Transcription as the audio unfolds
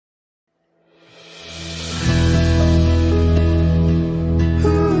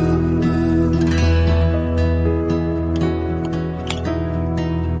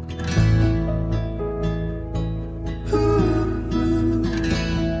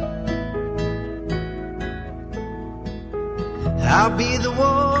I'll be the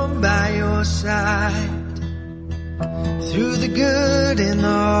one by your side through the good and the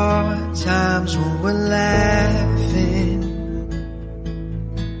hard times when we're laughing,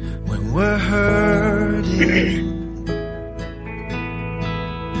 when we're hurting.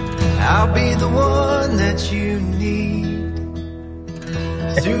 I'll be the one that you need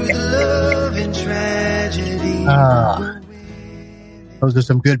through the love and tragedy. Those are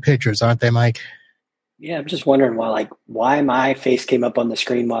some good pictures, aren't they, Mike? Yeah, I'm just wondering why my face came up on the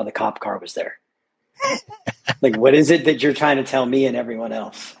screen while the cop car was there. Like, what is it that you're trying to tell me and everyone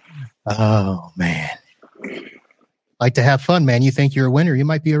else? Oh, man. Like to have fun, man. You think you're a winner, you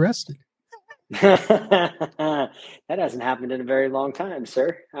might be arrested. That hasn't happened in a very long time,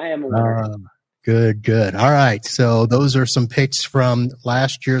 sir. I am a winner. Good. All right. So those are some picks from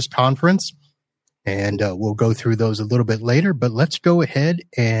last year's conference, and we'll go through those a little bit later. But let's go ahead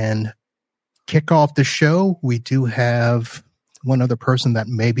and kick off the show. We do have one other person that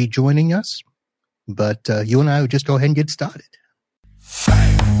may be joining us, but you and I would just go ahead and get started.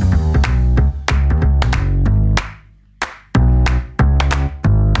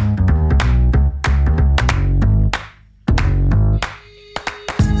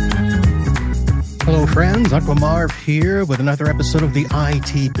 Hello, friends. Uncle Marv here with another episode of the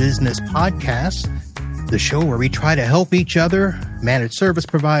IT Business Podcast, the show where we try to help each other, managed service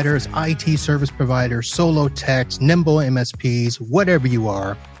providers, IT service providers, solo techs, nimble MSPs, whatever you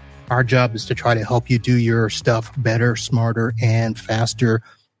are. Our job is to try to help you do your stuff better, smarter, and faster.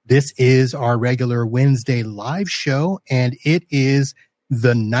 This is our regular Wednesday live show, and it is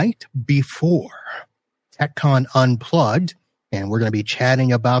the night before Techcon Unplugged, and we're going to be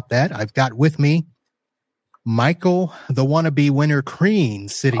chatting about that. I've got with me Michael, the wannabe winner Crean,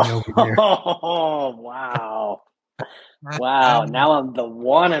 sitting over there. Oh, wow. Wow. Now I'm the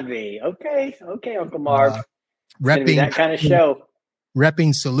wannabe. Okay, Uncle Marv. Repping that kind of show.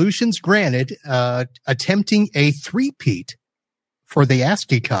 Repping Solutions Granted, attempting a three-peat for the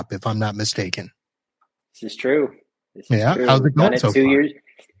ASCII Cup, if I'm not mistaken. This is true. True. How's it going so 2 far? years.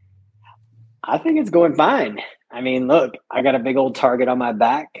 I think it's going fine. I mean, look, I got a big old target on my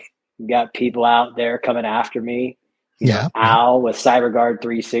back. Got people out there coming after me. Al with CyberGuard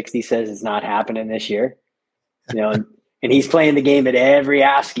 360 says it's not happening this year. And he's playing the game at every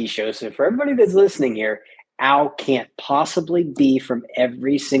ASCII show. So for everybody that's listening here, Al can't possibly be from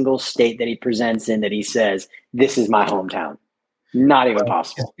every single state that he presents in that he says, this is my hometown. Not even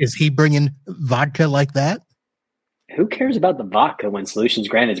possible. Is he bringing vodka like that? Who cares about the vodka when Solutions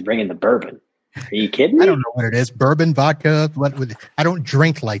Granted is bringing the bourbon? Are you kidding me? I don't know what it is. Bourbon, vodka. I don't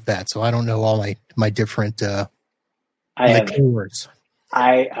drink like that, so I don't know all my different liqueurs.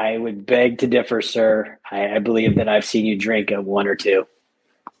 I would beg to differ, sir. I believe that I've seen you drink a one or two.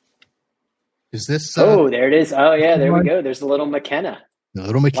 Is this? There it is. Oh yeah, there we go. There's a little McKenna. The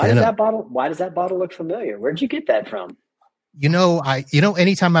little McKenna. Why does that bottle look familiar? Where'd you get that from?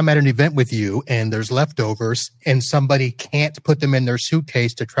 Anytime I'm at an event with you and there's leftovers and somebody can't put them in their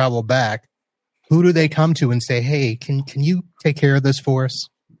suitcase to travel back, who do they come to and say, hey, can you take care of this for us?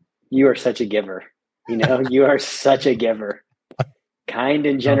 You are such a giver. You are such a giver. Kind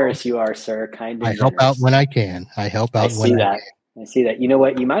and generous you are, sir. Kind and generous. I help out when I can. I see that. You know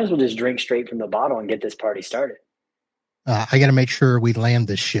what? You might as well just drink straight from the bottle and get this party started. I got to make sure we land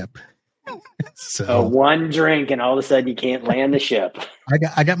this ship. So one drink and all of a sudden you can't land the ship.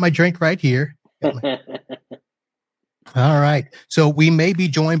 I got my drink right here. All right. So we may be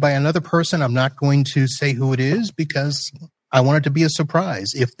joined by another person. I'm not going to say who it is because I want it to be a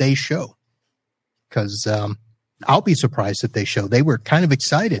surprise if they show. Because I'll be surprised if they show. They were kind of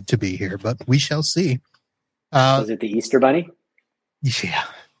excited to be here, but we shall see. Was it the Easter Bunny? Yeah.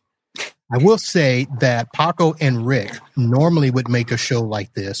 I will say that Paco and Rick normally would make a show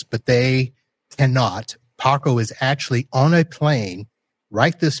like this, but they cannot. Paco is actually on a plane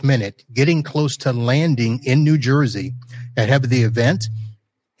right this minute, getting close to landing in New Jersey ahead of the event.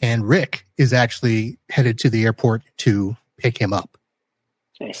 And Rick is actually headed to the airport to pick him up.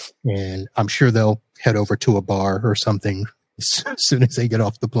 Nice. And I'm sure they'll head over to a bar or something as soon as they get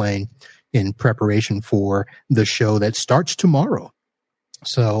off the plane in preparation for the show that starts tomorrow.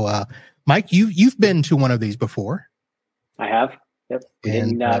 So, Mike, you've been to one of these before. I have. Yep. We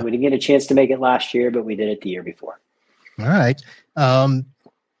didn't get a chance to make it last year, but we did it the year before. All right.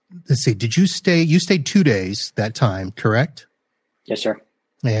 Let's see. You stayed 2 days that time, correct? Yes, sir.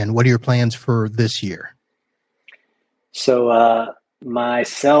 And what are your plans for this year? So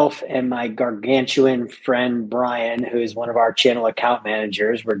myself and my gargantuan friend, Brian, who is one of our channel account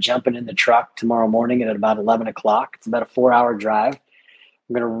managers, we're jumping in the truck tomorrow morning at about 11 o'clock. It's about a 4-hour drive.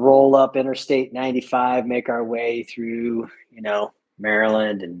 We're going to roll up Interstate 95, make our way through,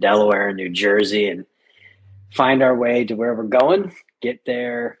 Maryland and Delaware and New Jersey, and find our way to where we're going. Get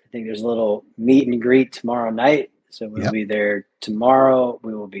there. I think there's a little meet and greet tomorrow night. So we'll be there tomorrow.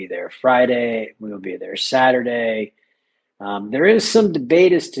 We will be there Friday. We will be there Saturday. There is some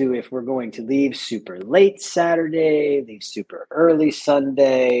debate as to if we're going to leave super late Saturday, leave super early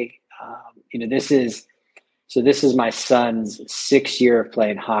Sunday. This is my son's 6th year of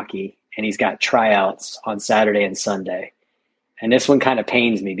playing hockey, and he's got tryouts on Saturday and Sunday. And this one kind of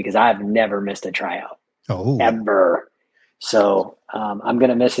pains me because I've never missed a tryout. Ever. So I'm going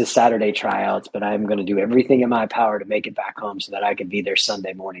to miss his Saturday tryouts, but I'm going to do everything in my power to make it back home so that I can be there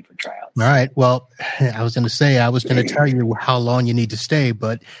Sunday morning for tryouts. All right. Well, I was going to tell you how long you need to stay,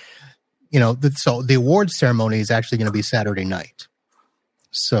 but so the awards ceremony is actually going to be Saturday night.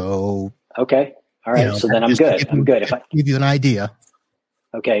 So okay. All right. So then I'm good. I'm good. If I give you an idea.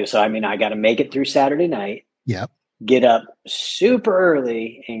 Okay. So I got to make it through Saturday night. Yep. Get up super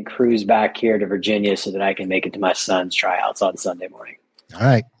early and cruise back here to Virginia so that I can make it to my son's tryouts on Sunday morning. All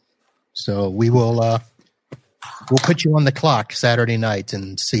right. So we will we'll put you on the clock Saturday night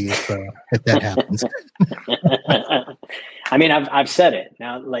and see if that happens. I've said it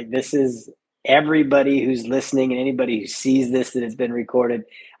now. Like, this is everybody who's listening and anybody who sees this that it's been recorded.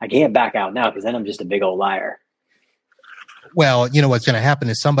 I can't back out now because then I'm just a big old liar. Well, what's going to happen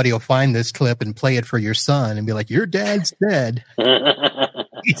is somebody will find this clip and play it for your son and be like, your dad's dead.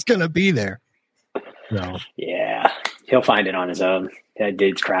 He's going to be there. So. Yeah, he'll find it on his own. That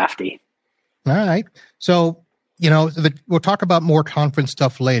dude's crafty. All right. So, we'll talk about more conference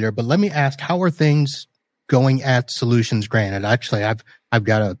stuff later, but let me ask, how are things going at Solutions Granted? Actually, I've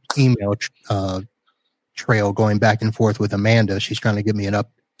got an email trail going back and forth with Amanda. She's trying to get me to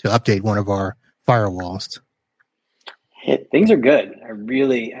update one of our firewalls. Things are good.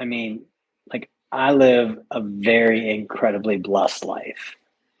 I live a very incredibly blessed life.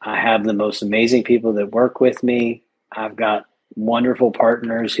 I have the most amazing people that work with me. I've got wonderful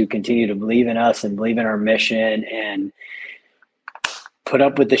partners who continue to believe in us and believe in our mission and put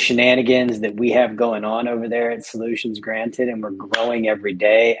up with the shenanigans that we have going on over there at Solutions Granted. And we're growing every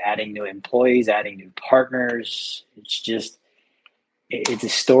day, adding new employees, adding new partners. It's a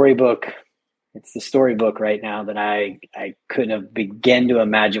storybook. It's the storybook right now that I couldn't have begun to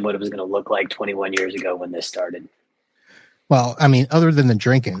imagine what it was going to look like 21 years ago when this started. Well, other than the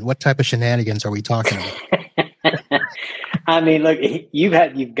drinking, what type of shenanigans are we talking about? Look,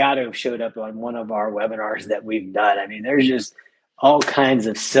 you've got to have showed up on one of our webinars that we've done. There's just all kinds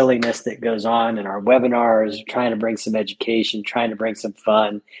of silliness that goes on in our webinars, trying to bring some education, trying to bring some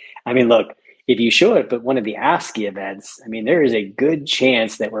fun. Look, if you show up at one of the ASCII events, there is a good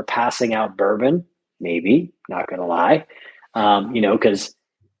chance that we're passing out bourbon, maybe, not going to lie, because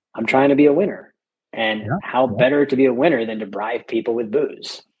I'm trying to be a winner. And how better to be a winner than to bribe people with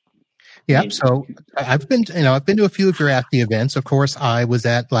booze? Yeah. So I've been to a few of your ASCII events. Of course, I was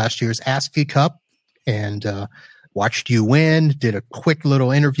at last year's ASCII Cup and watched you win, did a quick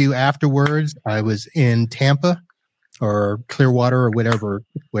little interview afterwards. I was in Tampa or Clearwater or wherever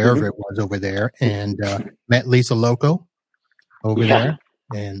it was over there, and met Lisa Loco over there.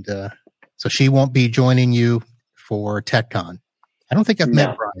 And so she won't be joining you for Techcon. I don't think I've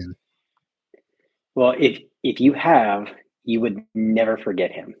met Brian. Well, if you have, you would never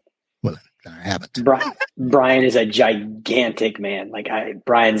forget him. Well, I haven't. Brian is a gigantic man.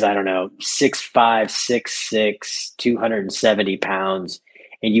 Brian's, 6'5", 6'6", 270 pounds.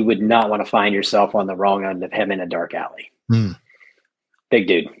 And you would not want to find yourself on the wrong end of him in a dark alley. Big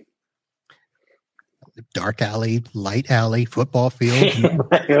dude. Dark alley, light alley, football field.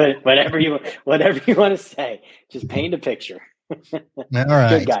 whatever you want to say. Just paint a picture. All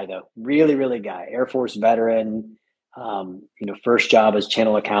right. Good guy, though. Really, really guy. Air Force veteran. First job as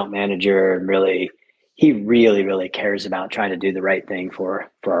channel account manager. And he really, really cares about trying to do the right thing for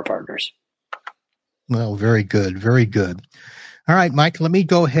our partners. Well, very good. Very good. All right, Mike, let me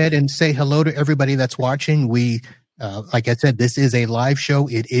go ahead and say hello to everybody that's watching. We, like I said, this is a live show.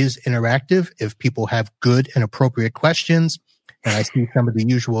 It is interactive. If people have good and appropriate questions, and I see some of the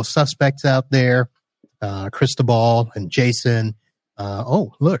usual suspects out there, Cristobal and Jason.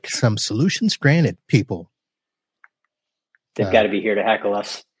 Look, some Solutions Granted people. They've got to be here to heckle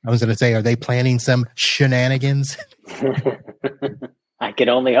us. I was going to say, are they planning some shenanigans? I could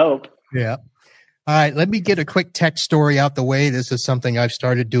only hope. Yeah. All right, let me get a quick tech story out the way. This is something I've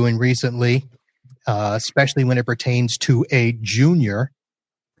started doing recently, especially when it pertains to a junior.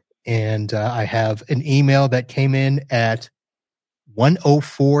 And I have an email that came in at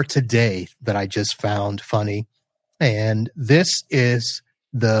 1:04 today that I just found funny. And this is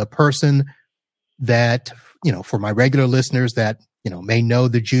the person that, for my regular listeners that, may know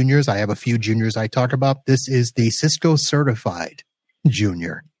the juniors, I have a few juniors I talk about. This is the Cisco certified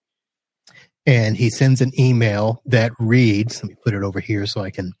junior. And he sends an email that reads, let me put it over here so I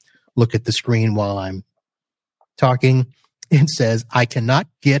can look at the screen while I'm talking. It says, I cannot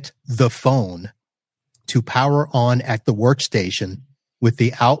get the phone to power on at the workstation with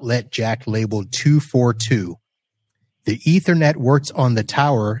the outlet jack labeled 242. The Ethernet works on the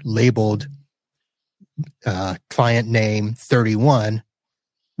tower labeled client name 31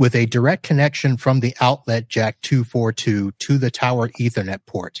 with a direct connection from the outlet jack 242 to the tower Ethernet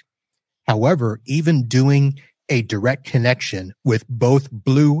port. However, even doing a direct connection with both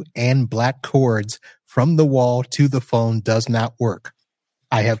blue and black cords from the wall to the phone does not work.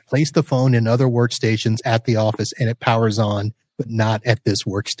 I have placed the phone in other workstations at the office and it powers on, but not at this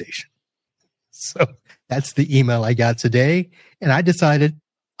workstation. So that's the email I got today. And I decided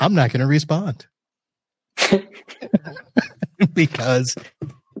I'm not going to respond because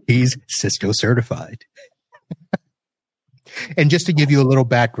he's Cisco certified. And just to give you a little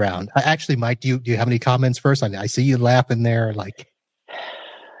background, actually, Mike, do you have any comments first? I see you laughing there.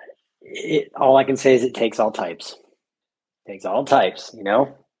 All I can say is it takes all types. It takes all types,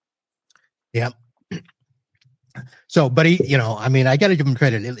 Yeah. So, but he, I got to give him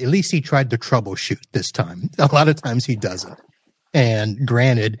credit. At least he tried to troubleshoot this time. A lot of times he doesn't. And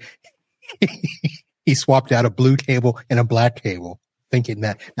granted, he swapped out a blue cable and a black cable, thinking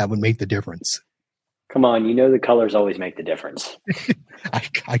that would make the difference. Come on, the colors always make the difference.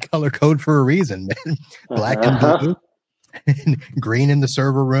 I color code for a reason, man. Black and blue, and green in the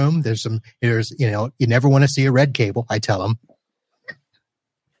server room. There's you never want to see a red cable. I tell them,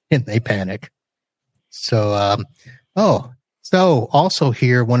 and they panic. So, so also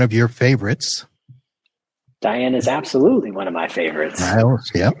here, one of your favorites. Diane is absolutely one of my favorites. Miles,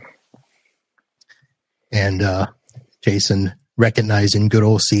 yep. And Jason recognizing good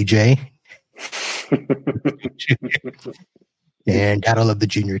old CJ. And gotta love the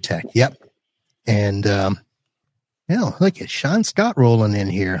junior tech. Yep. And look at Sean Scott rolling in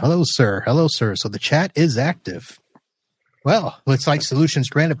here. Hello, sir. Hello, sir. So the chat is active. Well, looks like Solutions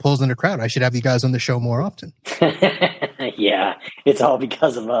Granted pulls in the crowd. I should have you guys on the show more often. Yeah, it's all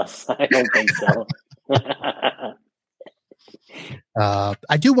because of us. I don't think so.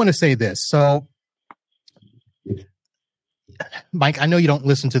 I do want to say this. So, Mike, I know you don't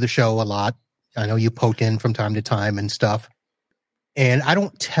listen to the show a lot. I know you poke in from time to time and stuff. And I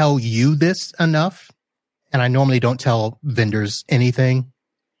don't tell you this enough. And I normally don't tell vendors anything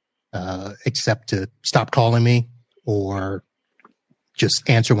except to stop calling me or just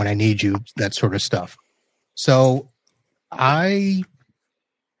answer when I need you, that sort of stuff. So I've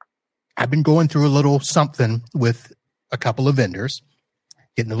been going through a little something with a couple of vendors,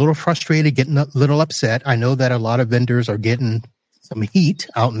 getting a little frustrated, getting a little upset. I know that a lot of vendors are getting some heat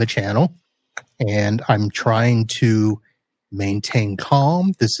out in the channel, and I'm trying to maintain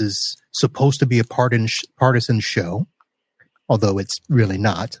calm. This is supposed to be a partisan show, although it's really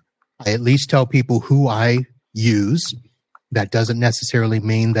not. I at least tell people who I use. That doesn't necessarily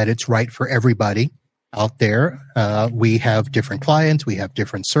mean that it's right for everybody out there. We have different clients, we have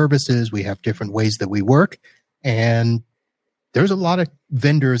different services, we have different ways that we work, and there's a lot of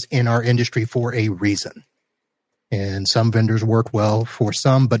vendors in our industry for a reason. And some vendors work well for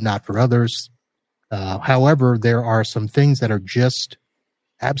some, but not for others. However, there are some things that are just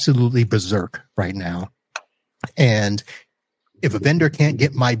absolutely berserk right now. And if a vendor can't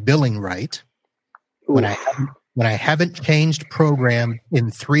get my billing right, when I haven't changed program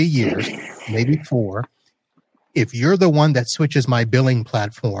in 3 years, maybe 4, if you're the one that switches my billing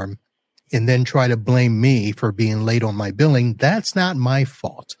platform and then try to blame me for being late on my billing, that's not my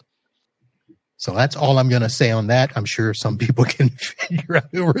fault. So that's all I'm going to say on that. I'm sure some people can figure out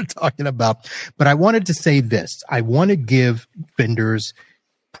who we're talking about. But I wanted to say this. I want to give vendors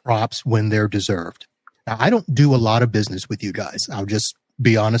props when they're deserved. Now, I don't do a lot of business with you guys. I'll just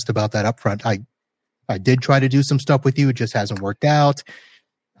be honest about that up front. I did try to do some stuff with you. It just hasn't worked out,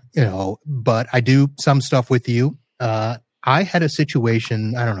 but I do some stuff with you. I had a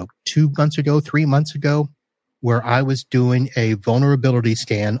situation, I don't know, 2 months ago, 3 months ago, where I was doing a vulnerability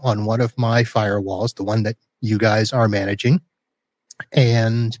scan on one of my firewalls, the one that you guys are managing.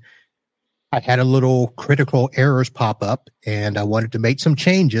 And I had a little critical errors pop up and I wanted to make some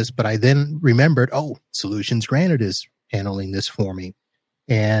changes, but I then remembered, Solutions Granted is handling this for me.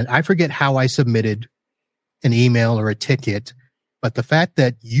 And I forget how I submitted an email or a ticket, but the fact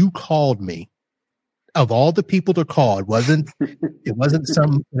that you called me, of all the people to call, it wasn't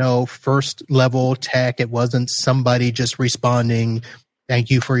some, first level tech. It wasn't somebody just responding, Thank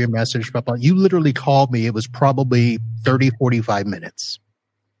you for your message. You literally called me. It was probably 30, 45 minutes.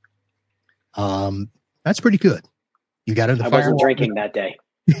 That's pretty good. You got in the I fire. wasn't drinking that day.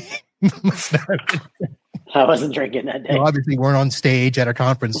 I wasn't drinking that day. You obviously weren't on stage at a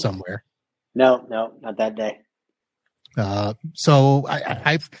conference somewhere. No, not that day. So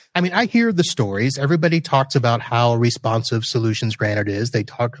I hear the stories. Everybody talks about how responsive Solutions Granted is. They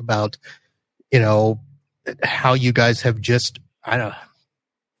talk about, how you guys have just,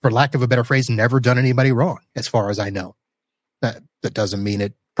 for lack of a better phrase, never done anybody wrong, as far as I know. That doesn't mean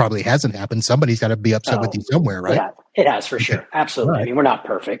it probably hasn't happened. Somebody's got to be upset with you somewhere, right? Yeah, it has for sure. Absolutely. Right. I mean, we're not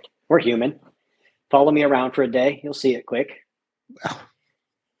perfect. We're human. Follow me around for a day. You'll see it quick. Well,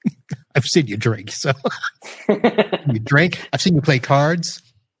 I've seen you drink, so you drink. I've seen you play cards.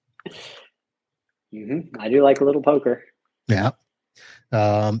 Mm-hmm. I do like a little poker. Yeah.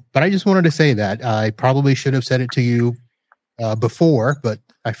 But I just wanted to say that I probably should have said it to you before, but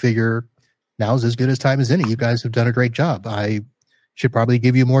I figure now's as good as time as any. You guys have done a great job. I should probably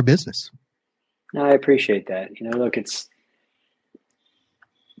give you more business. No, I appreciate that. Look,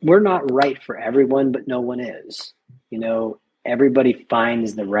 we're not right for everyone, but no one is. Everybody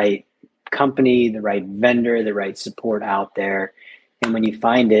finds the right company, the right vendor, the right support out there. And when you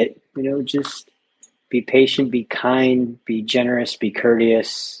find it, just be patient, be kind, be generous, be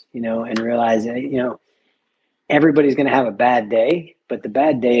courteous, and realize that, everybody's going to have a bad day, but the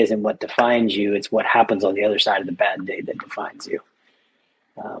bad day isn't what defines you. It's what happens on the other side of the bad day that defines you.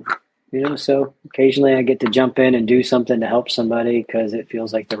 So occasionally I get to jump in and do something to help somebody because it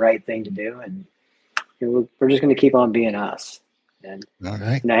feels like the right thing to do. And we're just going to keep on being us. And all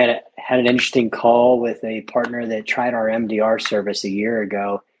right. I had an interesting call with a partner that tried our MDR service a year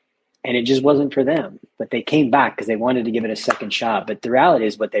ago, and it just wasn't for them. But they came back because they wanted to give it a second shot. But the reality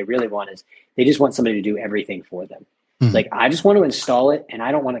is what they really want is they just want somebody to do everything for them. Mm-hmm. Like, I just want to install it, and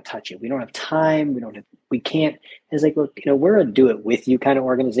I don't want to touch it. We don't have time. We can't. It's like, look, we're a do it with you kind of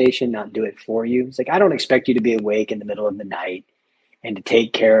organization, not do it for you. It's like, I don't expect you to be awake in the middle of the night and to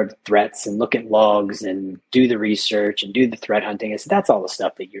take care of threats and look at logs and do the research and do the threat hunting. I said, that's all the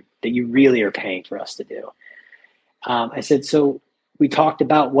stuff that you really are paying for us to do. I said, so we talked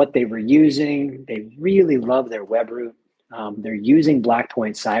about what they were using. They really love their web root. They're using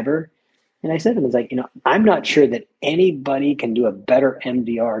Blackpoint Cyber. And I said to them, like, I'm not sure that anybody can do a better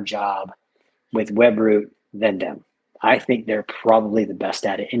MDR job with WebRoot than them. I think they're probably the best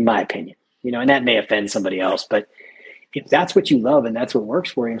at it, in my opinion. And that may offend somebody else, but if that's what you love and that's what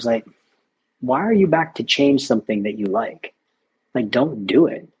works for you, it's like, why are you back to change something that you like? Like, don't do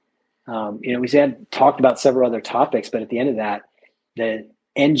it. We talked about several other topics, but at the end of that, the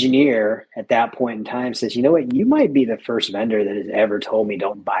engineer at that point in time says, you know what, you might be the first vendor that has ever told me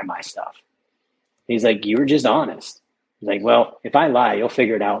don't buy my stuff. He's like, you were just honest. He's like, well, if I lie, you'll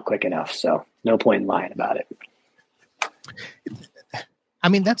figure it out quick enough. So no point in lying about it. I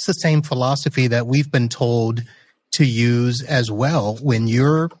mean, that's the same philosophy that we've been told to use as well. When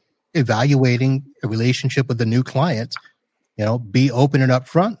you're evaluating a relationship with a new client, be open and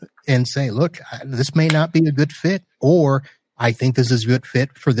upfront and say, look, this may not be a good fit, or I think this is a good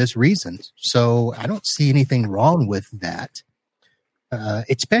fit for this reason. So I don't see anything wrong with that,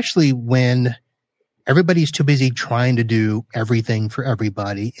 especially when everybody's too busy trying to do everything for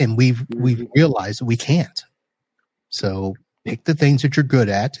everybody, and we've realized that we can't. So pick the things that you're good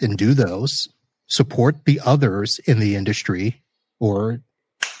at and do those. Support the others in the industry, or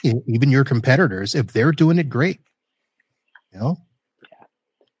even your competitors if they're doing it great.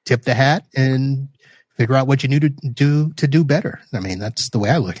 Tip the hat and figure out what you need to do better. I mean, that's the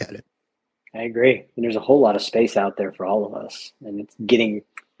way I look at it. I agree. And there's a whole lot of space out there for all of us, and it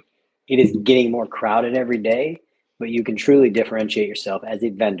is getting more crowded every day. But you can truly differentiate yourself as a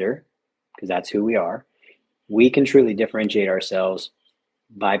vendor, because that's who we are. We can truly differentiate ourselves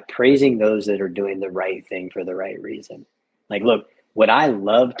by praising those that are doing the right thing for the right reason. Like, look, would I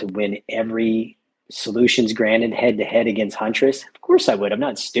love to win every Solutions Granted head-to-head against Huntress? Of course I would. I'm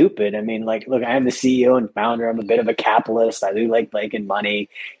not stupid. I mean, like, look, I am the CEO and founder. I'm a bit of a capitalist. I do like making money,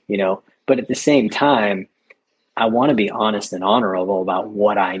 But at the same time, I want to be honest and honorable about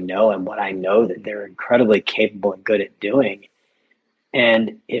what I know and what I know that they're incredibly capable and good at doing.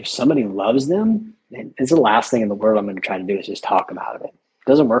 And if somebody loves them, it's the last thing in the world I'm going to try to do is just talk them out of it. It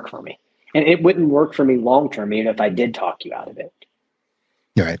doesn't work for me. And it wouldn't work for me long-term, even if I did talk you out of it.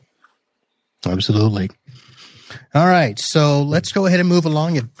 You're right. Absolutely. All right. So let's go ahead and move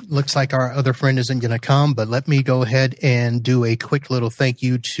along. It looks like our other friend isn't going to come, but let me go ahead and do a quick little thank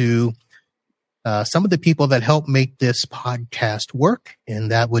you to some of the people that help make this podcast work. And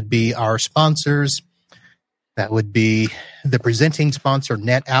that would be our sponsors. That would be the presenting sponsor,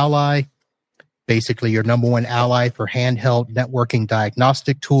 NetAlly. Basically, your number one ally for handheld networking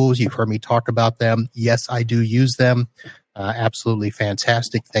diagnostic tools. You've heard me talk about them. Yes, I do use them. Absolutely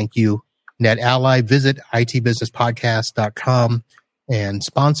fantastic. Thank you, NetAlly. Visit itbusinesspodcast.com and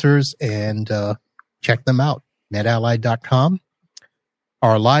sponsors and check them out, netally.com.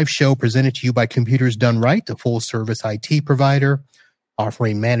 Our live show presented to you by Computers Done Right, a full-service IT provider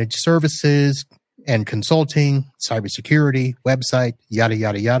offering managed services and consulting, cybersecurity, website, yada,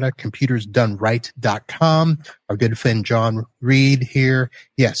 yada, yada, computersdoneright.com. Our good friend John Reed here.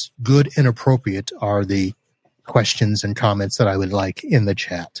 Yes, good and appropriate are the questions and comments that I would like in the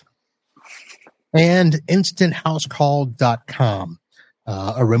chat. And instanthousecall.com,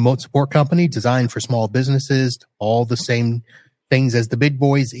 a remote support company designed for small businesses, all the same things as the big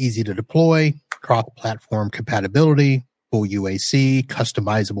boys, easy to deploy, cross-platform compatibility, full UAC,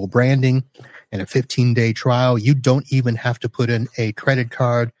 customizable branding, and a 15-day trial. You don't even have to put in a credit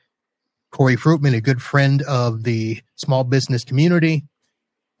card. Corey Fruitman, a good friend of the small business community,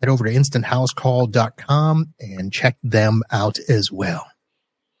 head over to instanthousecall.com and check them out as well.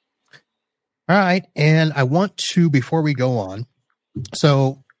 All right, and I want to, before we go on,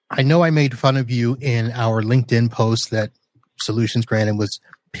 so I know I made fun of you in our LinkedIn post that Solutions Granted was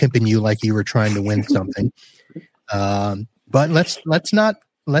pimping you like you were trying to win something. But let's not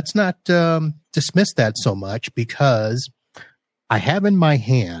dismiss that so much, because I have in my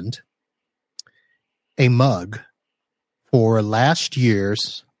hand a mug for last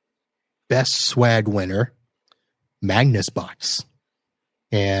year's best swag winner, Magnus Box.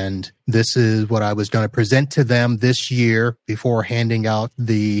 And this is what I was going to present to them this year before handing out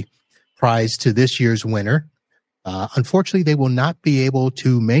the prize to this year's winner. Unfortunately, they will not be able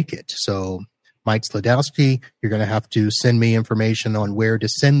to make it. So Mike Sladowski, you're going to have to send me information on where to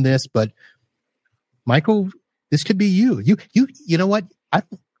send this. But Michael, this could be you. You know what? I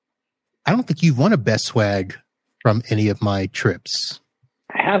don't think you've won a best swag from any of my trips.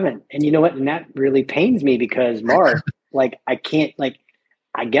 I haven't. And you know what? And that really pains me because, Mark,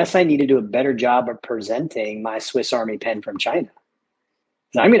 I guess I need to do a better job of presenting my Swiss Army pen from China.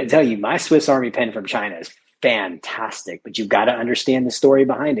 So I'm going to tell you, my Swiss Army pen from China is fantastic, but you've got to understand the story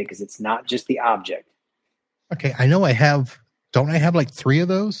behind it, because it's not just the object. Okay, I know don't I have like 3 of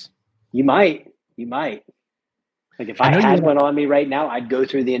those? You might. Like if I had one on me right now, I'd go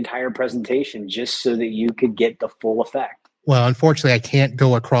through the entire presentation just so that you could get the full effect. Well, unfortunately, I can't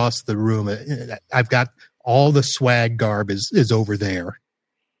go across the room. I've got all the swag garb is over there.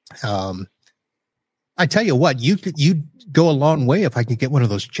 I tell you what, you'd go a long way if I could get one of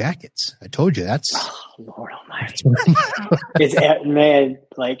those jackets. I told you that's. Oh, Lord Almighty! It's man,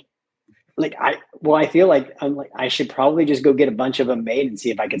 I feel like I should probably just go get a bunch of them made and see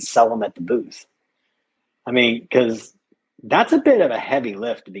if I could sell them at the booth. I mean, because that's a bit of a heavy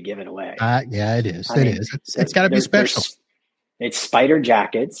lift to be given away. Yeah, it is. It's got to be special. It's spider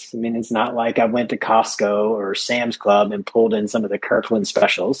jackets. I mean, it's not like I went to Costco or Sam's Club and pulled in some of the Kirkland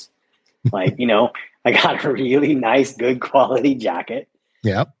specials. Like, I got a really nice, good quality jacket.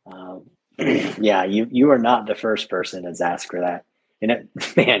 Yeah. Yeah, you are not the first person that's asked for that. And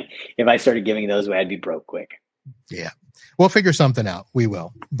man, if I started giving those away, I'd be broke quick. Yeah. We'll figure something out. We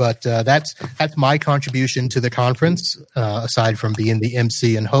will. But that's my contribution to the conference. Aside from being the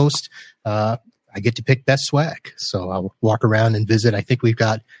MC and host, I get to pick best swag. So I'll walk around and visit. I think we've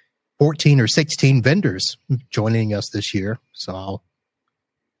got 14 or 16 vendors joining us this year. So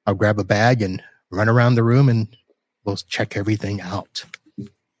I'll grab a bag and run around the room and we'll check everything out.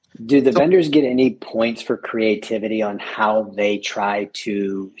 Do the vendors get any points for creativity on how they try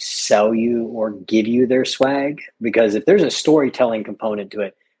to sell you or give you their swag? Because if there's a storytelling component to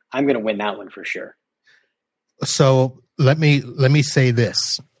it, I'm going to win that one for sure. So let me say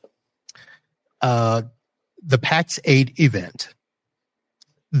this. The PAX 8 event,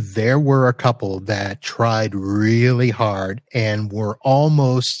 there were a couple that tried really hard and were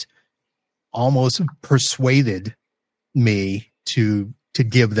almost persuaded me to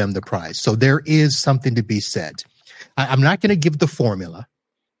give them the prize. So there is something to be said. I'm not going to give the formula,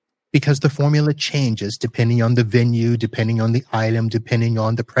 because the formula changes depending on the venue, depending on the item, depending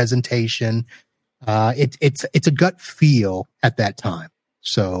on the presentation. It's a gut feel at that time.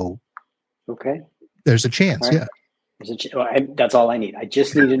 So okay, there's a chance. Right. Yeah, that's all I need. I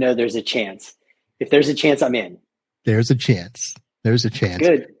just need to know there's a chance. If there's a chance, I'm in. There's a chance. There's a chance.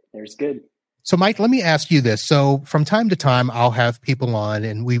 Good. There's good. So, Mike, let me ask you this. So, from time to time, I'll have people on,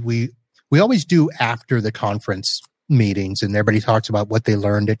 and we always do after the conference meetings, and everybody talks about what they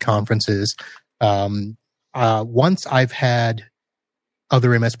learned at conferences. Once I've had other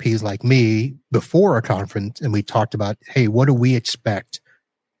MSPs like me before a conference, and we talked about, hey, what do we expect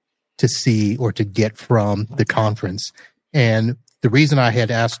to see or to get from the conference? And the reason I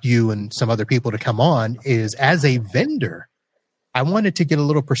had asked you and some other people to come on is, as a vendor, I wanted to get a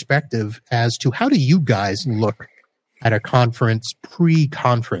little perspective as to how do you guys look at a conference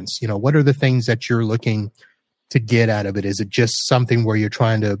pre-conference? You know, what are the things that you're looking to get out of it? Is it just something where you're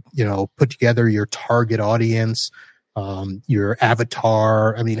trying to, you know, put together your target audience, your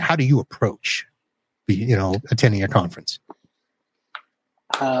avatar? I mean, how do you approach, you know, attending a conference?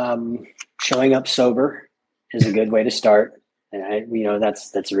 Showing up sober is a good way to start. And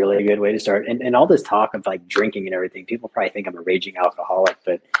that's really a good way to start. And all this talk of like drinking and everything, people probably think I'm a raging alcoholic,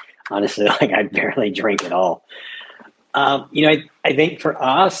 but honestly, like I barely drink at all. I think for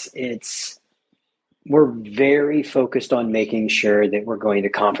us, we're very focused on making sure that we're going to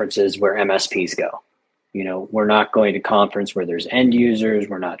conferences where MSPs go. You know, we're not going to conference where there's end users.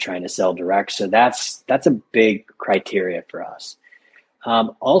 We're not trying to sell direct. So that's a big criteria for us.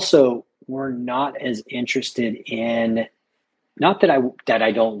 Also, we're not as interested in, not that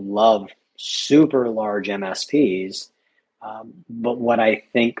I don't love super large MSPs, but what I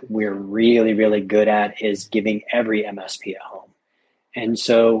think we're really, really good at is giving every MSP a home. And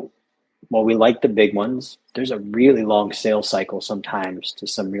so while we like the big ones, there's a really long sales cycle sometimes to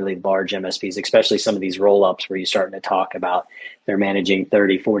some really large MSPs, especially some of these roll-ups where you're starting to talk about they're managing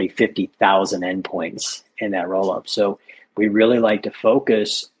 30, 40, 50,000 endpoints in that roll-up. So we really like to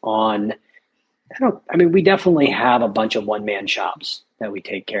focus on, we definitely have a bunch of one-man shops that we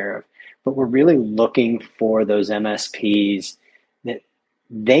take care of, but we're really looking for those MSPs that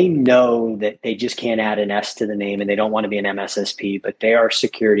they know that they just can't add an S to the name and they don't want to be an MSSP, but they are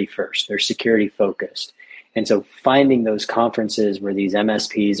security first. They're security focused. And so finding those conferences where these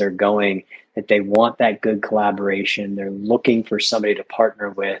MSPs are going, that they want that good collaboration, they're looking for somebody to partner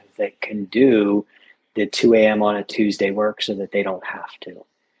with that can do the 2 a.m. on a Tuesday work so that they don't have to.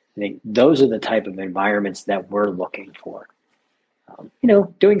 I think those are the type of environments that we're looking for.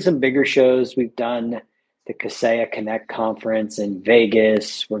 Doing some bigger shows. We've done the Kaseya Connect conference in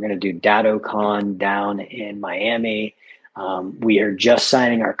Vegas. We're going to do DattoCon down in Miami. We are just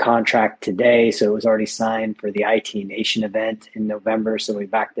signing our contract today, so it was already signed for the IT Nation event in November, so we'll be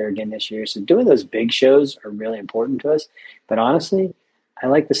back there again this year. So doing those big shows are really important to us. But honestly, I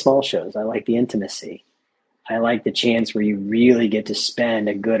like the small shows. I like the intimacy. I like the chance where you really get to spend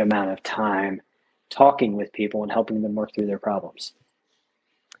a good amount of time talking with people and helping them work through their problems.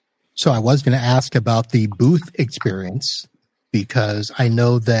 So I was going to ask about the booth experience, because I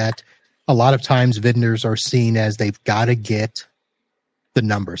know that a lot of times vendors are seen as they've got to get the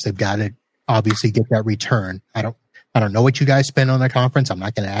numbers. They've got to obviously get that return. I don't know what you guys spend on the conference. I'm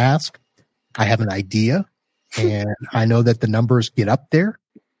not going to ask. I have an idea, and I know that the numbers get up there.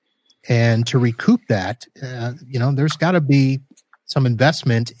 And to recoup that, there's got to be some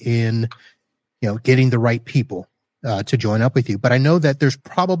investment in, getting the right people to join up with you. But I know that there's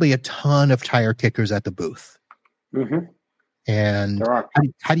probably a ton of tire kickers at the booth. Mm-hmm. And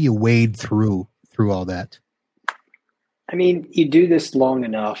how do you wade through all that? I mean, you do this long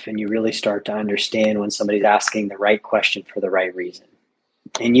enough and you really start to understand when somebody's asking the right question for the right reason.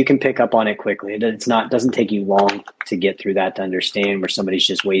 And you can pick up on it quickly. It doesn't take you long to get through that, to understand where somebody's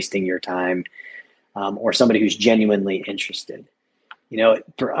just wasting your time, or somebody who's genuinely interested.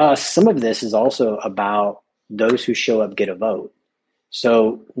 For us, some of this is also about those who show up get a vote.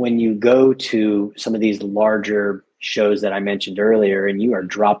 So when you go to some of these larger shows that I mentioned earlier, and you are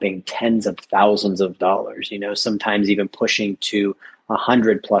dropping tens of thousands of dollars, sometimes even pushing to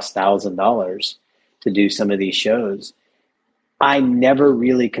 $100,000+ to do some of these shows, I never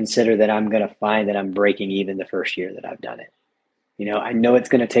really consider that I'm going to find that I'm breaking even the first year that I've done it. I know it's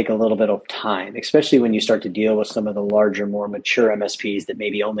going to take a little bit of time, especially when you start to deal with some of the larger, more mature MSPs that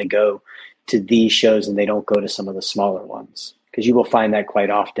maybe only go to these shows and they don't go to some of the smaller ones. Because you will find that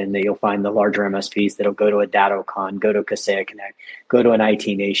quite often, that you'll find the larger MSPs that'll go to a DattoCon, go to a Kaseya Connect, go to an IT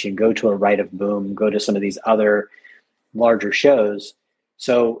Nation, go to a Right of Boom, go to some of these other larger shows.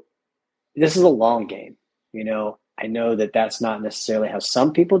 So this is a long game. I know that that's not necessarily how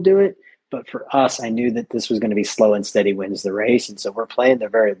some people do it, but for us, I knew that this was going to be slow and steady wins the race. And so we're playing the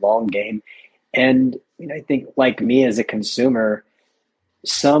very long game. And I think, like me as a consumer,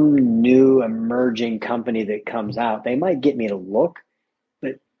 some new emerging company that comes out, they might get me to look,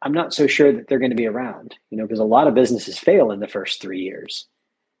 but I'm not so sure that they're going to be around, because a lot of businesses fail in the first 3 years.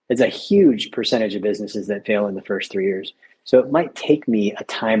 It's a huge percentage of businesses that fail in the first 3 years. So it might take me a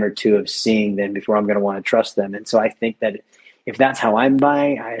time or two of seeing them before I'm going to want to trust them. And so I think that if that's how I'm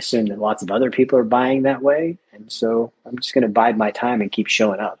buying, I assume that lots of other people are buying that way. And so I'm just going to bide my time and keep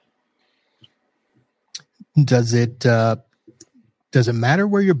showing up. Does it matter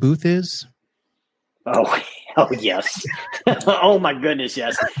where your booth is? Oh yes. Oh my goodness.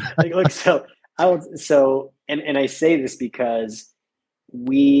 Yes. Like, look, and I say this because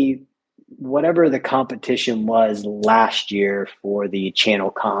whatever the competition was last year for the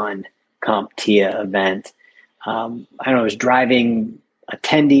ChannelCon CompTIA event, I don't know, it was driving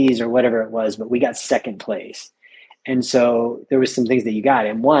attendees or whatever it was, but we got second place. And so there was some things that you got.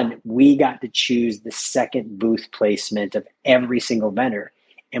 And one, we got to choose the second booth placement of every single vendor.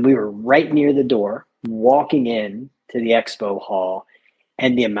 And we were right near the door, walking in to the expo hall.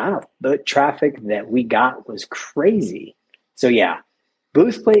 And the amount of foot traffic that we got was crazy. So yeah,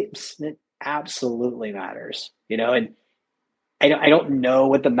 booth placement absolutely matters, and I don't know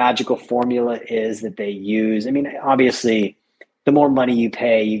what the magical formula is that they use. I mean, obviously, the more money you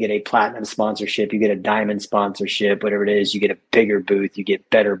pay, you get a platinum sponsorship, you get a diamond sponsorship, whatever it is, you get a bigger booth, you get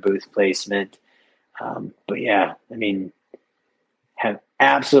better booth placement. But yeah, I mean, have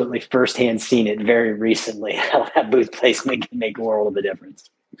absolutely firsthand seen it very recently, how that booth placement can make a world of a difference.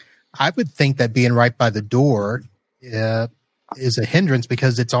 I would think that being right by the door is a hindrance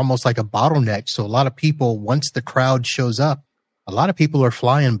because it's almost like a bottleneck. So a lot of people, once the crowd shows up, a lot of people are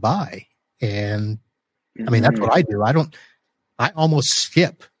flying by. And I mean, that's what I do. I almost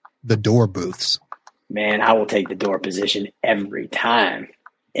skip the door booths. Man, I will take the door position every time.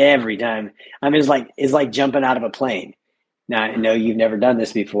 Every time. I mean, it's like jumping out of a plane. Now, I know you've never done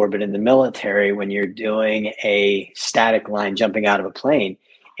this before, but in the military, when you're doing a static line jumping out of a plane,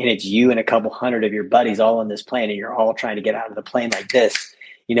 and it's you and a couple hundred of your buddies all on this plane, and you're all trying to get out of the plane like this,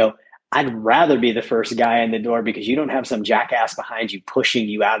 I'd rather be the first guy in the door because you don't have some jackass behind you pushing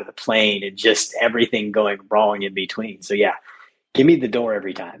you out of the plane and just everything going wrong in between. So yeah, give me the door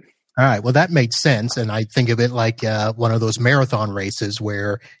every time. All right. Well, that makes sense. And I think of it like one of those marathon races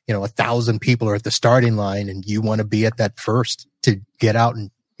where, 1,000 people are at the starting line and you want to be at that first to get out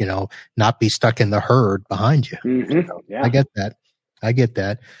and, not be stuck in the herd behind you. Mm-hmm. So yeah. I get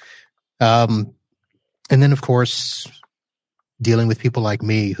that. And then, of course, dealing with people like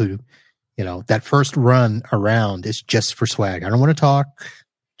me who, that first run around is just for swag. I don't want to talk.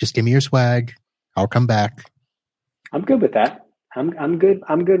 Just give me your swag. I'll come back. I'm good with that. I'm good.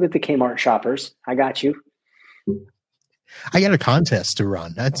 I'm good with the Kmart shoppers. I got you. I got a contest to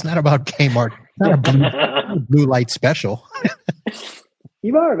run. It's not about Kmart. It's not a blue light special.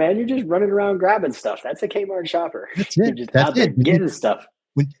 You are, man. You're just running around grabbing stuff. That's a Kmart shopper. That's it. You're just out there getting stuff.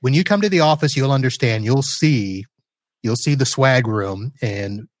 When you come to the office, you'll understand. You'll see the swag room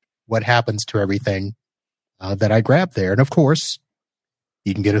and what happens to everything that I grab there. And of course,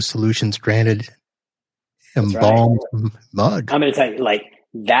 you can get a Solutions Granted embalmed mug. I'm going to tell you,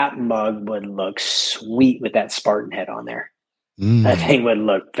 that mug would look sweet with that Spartan head on there. That thing would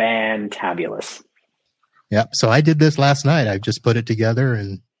look fantabulous. Yep. So I did this last night. I just put it together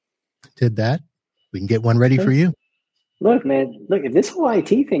and did that. We can get one ready for you. Look, man. Look, if this whole IT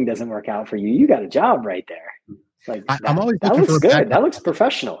thing doesn't work out for you, you got a job right there. I'm always that looking looks for a good. That looks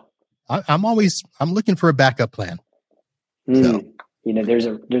professional. I'm looking for a backup plan. So. There's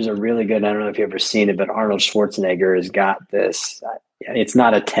a really good, I don't know if you've ever seen it, but Arnold Schwarzenegger has got this. It's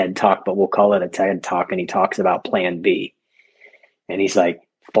not a TED Talk, but we'll call it a TED Talk. And he talks about Plan B. And he's like,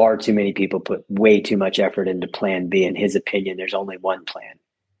 far too many people put way too much effort into Plan B. In his opinion, there's only one plan.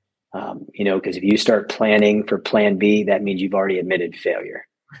 Because if you start planning for Plan B, that means you've already admitted failure.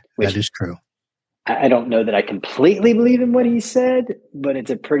 That is true. I don't know that I completely believe in what he said, but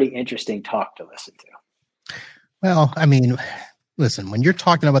it's a pretty interesting talk to listen to. Well, I mean, listen, when you're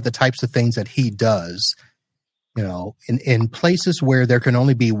talking about the types of things that he does, in places where there can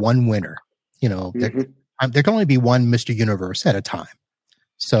only be one winner, there can only be one Mr. Universe at a time.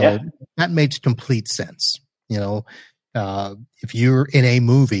 So that makes complete sense. If you're in a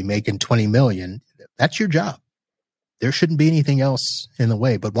movie making $20 million, that's your job. There shouldn't be anything else in the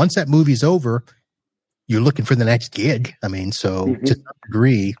way. But once that movie's over, you're looking for the next gig. I mean, so to some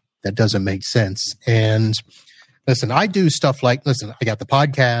degree, that doesn't make sense. And listen, I do stuff like, I got the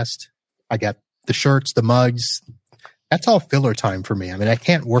podcast, I got the shirts, the mugs. That's all filler time for me. I mean, I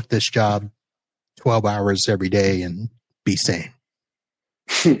can't work this job 12 hours every day and be sane.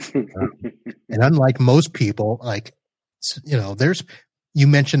 And unlike most people, you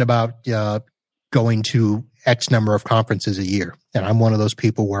mentioned about going to X number of conferences a year. And I'm one of those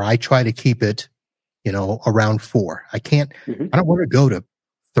people where I try to keep it, around 4. I don't want to go to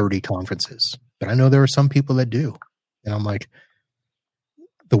 30 conferences, but I know there are some people that do. And I'm like,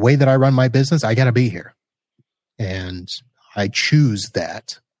 the way that I run my business, I got to be here. And I choose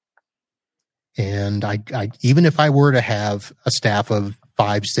that. And I even if I were to have a staff of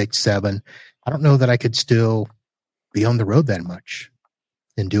 5, 6, 7, I don't know that I could still be on the road that much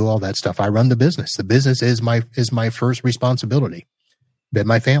and do all that stuff. I run the business. The business is my first responsibility, then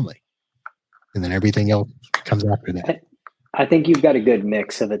my family, and then everything else comes after that. I think you've got a good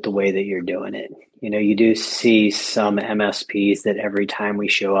mix of it the way that you're doing it. You do see some MSPs that every time we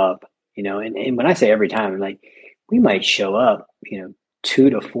show up, and when I say every time, like we might show up, 2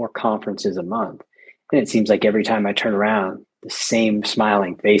 to 4 conferences a month. And it seems like every time I turn around, the same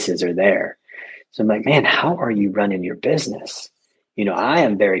smiling faces are there. So I'm like, man, how are you running your business? I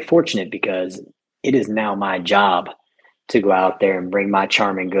am very fortunate because it is now my job to go out there and bring my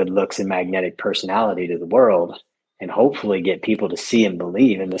charming good looks and magnetic personality to the world and hopefully get people to see and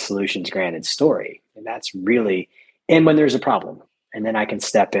believe in the Solutions Granted story. And that's really, and when there's a problem, and then I can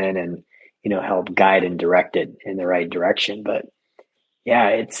step in and, help guide and direct it in the right direction. But yeah,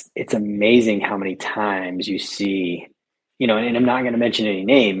 it's amazing how many times you see, and I'm not going to mention any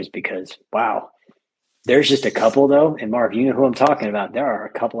names because, wow, there's just a couple though. And Mark, you know who I'm talking about. There are a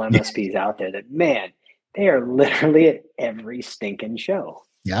couple MSPs out there that, man, they are literally at every stinking show.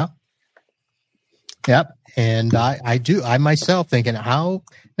 Yeah. Yep. And I myself thinking now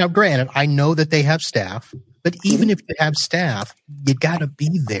granted, I know that they have staff, but even if you have staff, you got to be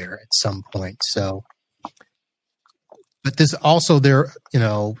there at some point. So, but there's also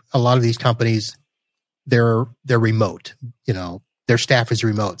a lot of these companies, they're remote, their staff is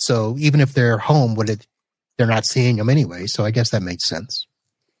remote. So even if they're home, they're not seeing them anyway. So I guess that makes sense.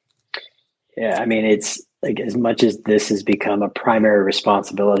 Yeah. I mean, it's like as much as this has become a primary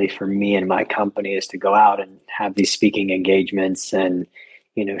responsibility for me and my company is to go out and have these speaking engagements and,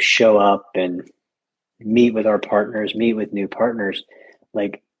 show up and meet with our partners, meet with new partners,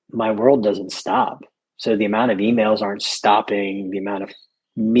 like my world doesn't stop. So the amount of emails aren't stopping, the amount of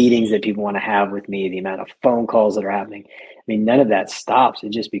meetings that people want to have with me, the amount of phone calls that are happening. I mean, none of that stops.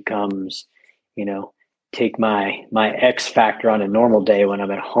 It just becomes, take my X factor on a normal day when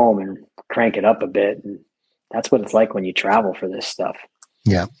I'm at home and crank it up a bit. And that's what it's like when you travel for this stuff.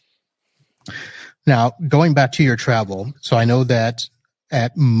 Yeah. Now, going back to your travel, so I know that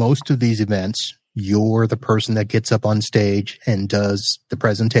at most of these events, you're the person that gets up on stage and does the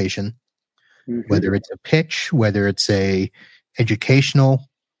presentation, whether it's a pitch, whether it's a educational,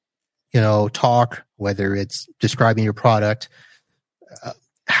 talk, whether it's describing your product.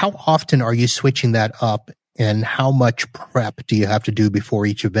 How often are you switching that up, and how much prep do you have to do before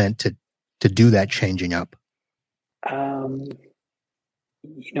each event to do that changing up?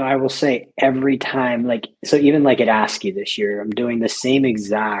 I will say every time, so even like at ASCII this year, I'm doing the same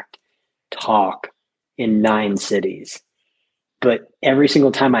exact talk in 9 cities, but every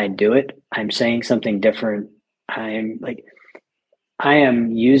single time I do it, I'm saying something different. I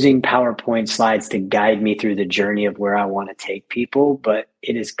am using PowerPoint slides to guide me through the journey of where I want to take people, but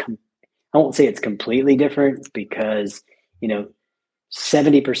it is, I won't say it's completely different because,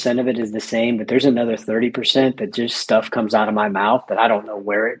 70% of it is the same, but there's another 30% that just stuff comes out of my mouth that I don't know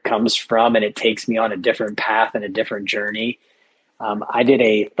where it comes from. And it takes me on a different path and a different journey. I did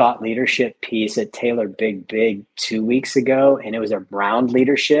a thought leadership piece at Taylor Big 2 weeks ago, and it was around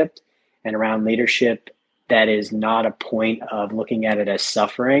leadership and around leadership that is not a point of looking at it as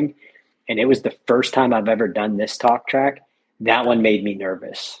suffering. And it was the first time I've ever done this talk track. That one made me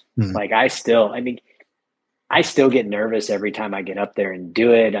nervous. I still get nervous every time I get up there and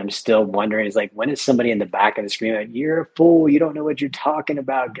do it. I'm still wondering, it's like, when is somebody in the back of the screen like, you're a fool, you don't know what you're talking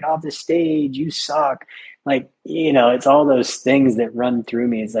about, get off the stage, you suck. It's all those things that run through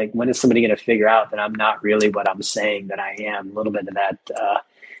me. It's like, when is somebody going to figure out that I'm not really what I'm saying that I am? A little bit of that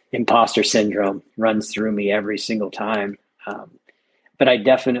imposter syndrome runs through me every single time. But I've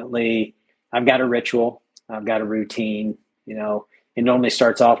got a ritual. I've got a routine, It normally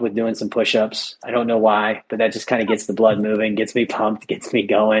starts off with doing some push-ups. I don't know why, but that just kind of gets the blood moving, gets me pumped, gets me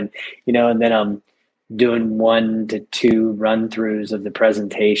going, and then I'm doing 1 to 2 run-throughs of the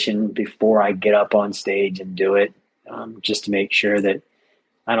presentation before I get up on stage and do it, just to make sure that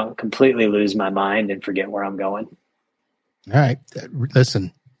I don't completely lose my mind and forget where I'm going. All right.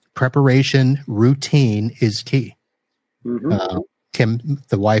 Listen, preparation, routine is key. Kim,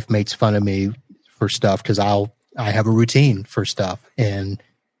 the wife, makes fun of me for stuff because I have a routine for stuff, and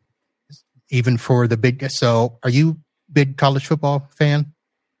even for the big. So, are you a big college football fan?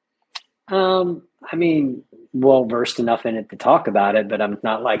 Well versed enough in it to talk about it, but I'm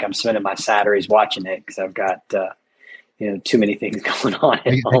not like I'm spending my Saturdays watching it because I've got too many things going on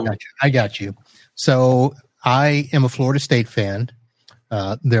at home. I got you. So, I am a Florida State fan.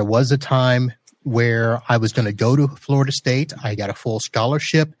 There was a time where I was going to go to Florida State. I got a full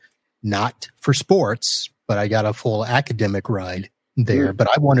scholarship, not for sports, but I got a full academic ride there. But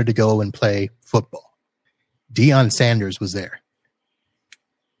I wanted to go and play football. Deion Sanders was there.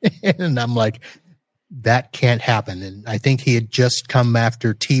 And I'm like, that can't happen. And I think he had just come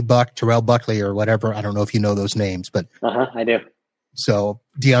after Terrell Buckley or whatever. I don't know if you know those names, but I do. So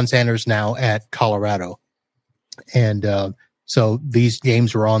Deion Sanders now at Colorado. And so these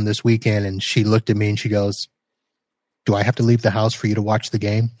games were on this weekend, and she looked at me and she goes, do I have to leave the house for you to watch the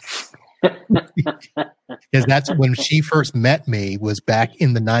game? Because that's when she first met me, was back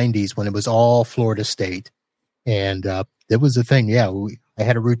in the 90s when it was all Florida State. And it was a thing. Yeah, I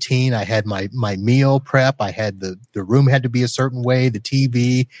had a routine. I had my meal prep. I had the room had to be a certain way, the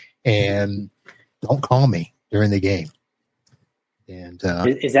TV, and don't call me during the game. And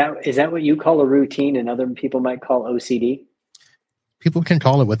is that what you call a routine and other people might call OCD? People can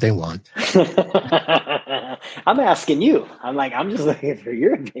call it what they want. I'm asking you. I'm just looking for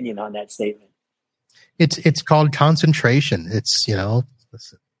your opinion on that statement. It's called concentration. It's a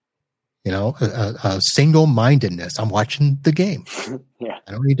single-mindedness. I'm watching the game. Yeah.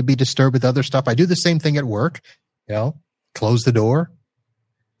 I don't need to be disturbed with other stuff. I do the same thing at work. Close the door.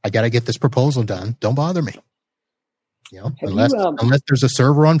 I got to get this proposal done. Don't bother me. Unless there's a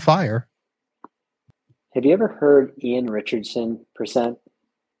server on fire. Have you ever heard Ian Richardson present?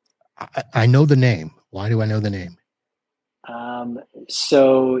 I know the name. Why do I know the name?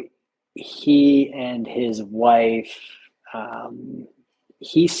 So he and his wife,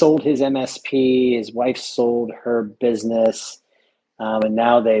 he sold his MSP, his wife sold her business, and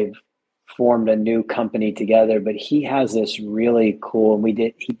now they've formed a new company together. But he has this really cool,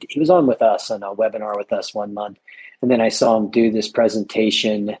 and he was on with us on a webinar with us one month. And then I saw him do this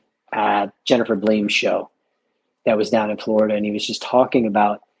presentation at Jennifer Bleam's show that was down in Florida. And he was just talking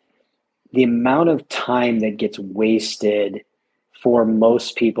about the amount of time that gets wasted for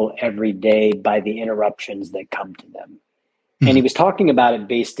most people every day by the interruptions that come to them. Mm-hmm. And he was talking about it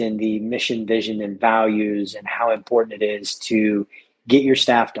based in the mission, vision, and values, and how important it is to get your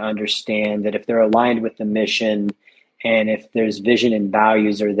staff to understand that if they're aligned with the mission, and if there's vision and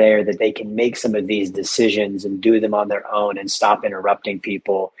values are there, that they can make some of these decisions and do them on their own and stop interrupting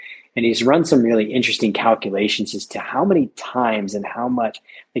people. And he's run some really interesting calculations as to how many times and how much,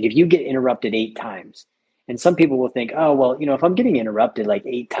 like if you get interrupted 8 times, and some people will think, oh, well, if I'm getting interrupted like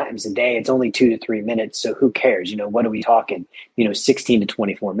 8 times a day, it's only 2 to 3 minutes. So who cares? What are we talking? 16 to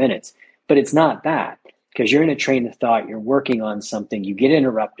 24 minutes. But it's not that, because you're in a train of thought, you're working on something, you get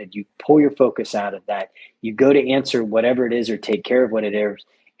interrupted, you pull your focus out of that, you go to answer whatever it is or take care of what it is,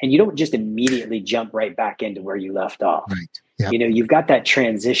 and you don't just immediately jump right back into where you left off. Right. Yep. You've got that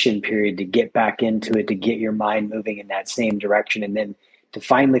transition period to get back into it, to get your mind moving in that same direction, and then to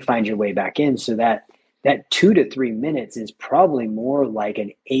finally find your way back in. So that 2 to 3 minutes is probably more like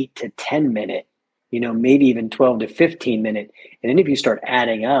an 8 to 10 minute, maybe even 12 to 15 minute. And then if you start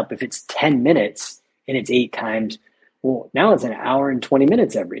adding up, if it's 10 minutes, and it's 8 times, well, now it's an hour and 20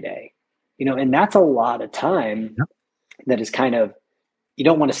 minutes every day, and that's a lot of time. Yep. That is kind of, you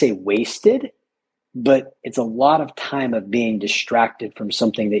don't want to say wasted, but it's a lot of time of being distracted from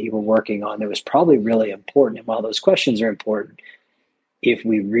something that you were working on that was probably really important. And while those questions are important, if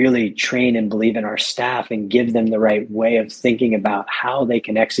we really train and believe in our staff and give them the right way of thinking about how they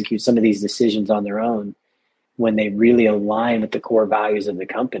can execute some of these decisions on their own, when they really align with the core values of the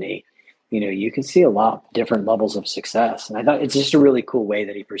company, you can see a lot of different levels of success. And I thought it's just a really cool way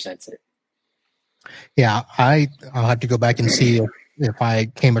that he presents it. Yeah, I'll have to go back and see if I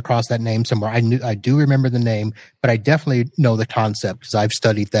came across that name somewhere. I do remember the name, but I definitely know the concept because I've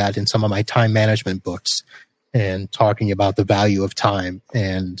studied that in some of my time management books and talking about the value of time.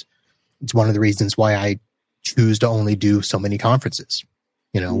 And it's one of the reasons why I choose to only do so many conferences.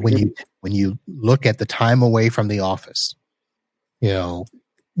 Mm-hmm. when you look at the time away from the office,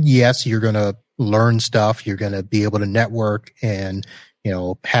 yes, you're going to learn stuff. You're going to be able to network and,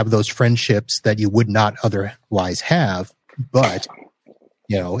 have those friendships that you would not otherwise have. But,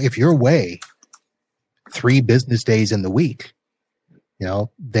 if you're away 3 business days in the week,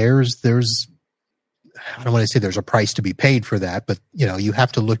 there's, I don't want to say there's a price to be paid for that, but, you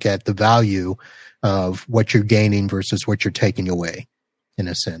have to look at the value of what you're gaining versus what you're taking away in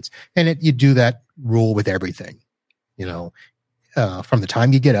a sense. And you do that rule with everything, from the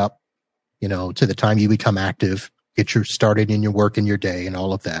time you get up, to the time you become active, get your started in your work and your day and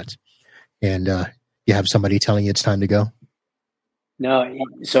all of that. And you have somebody telling you it's time to go. No,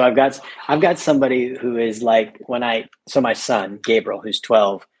 so I've got somebody who is like my son Gabriel, who's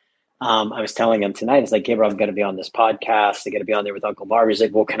 12. I was telling him tonight, it's like, Gabriel, I'm going to be on this podcast. I got to be on there with Uncle Marv. He's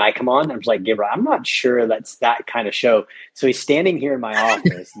like, well, can I come on? I was like, Gabriel, I'm not sure that's that kind of show. So he's standing here in my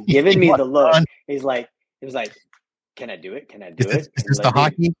office, giving me the look. He was like, can I do it? Can I do it? Is this the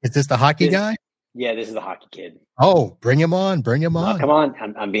hockey? Is this the hockey guy? Yeah, this is the hockey kid. Oh, bring him on. Bring him on. Come on.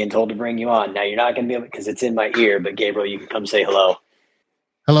 I'm being told to bring you on. Now, you're not going to be able, because it's in my ear, but Gabriel, you can come say hello.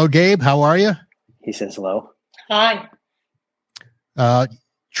 Hello, Gabe. How are you? He says hello. Hi.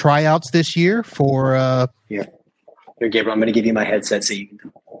 Tryouts this year for Here, Gabriel, I'm going to give you my headset so you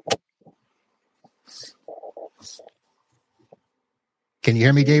can you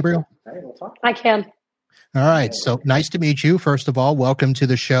hear me, Gabriel? All right, we'll talk. I can. All right. So nice to meet you. First of all, welcome to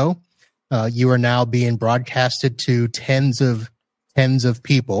the show. You are now being broadcasted to tens of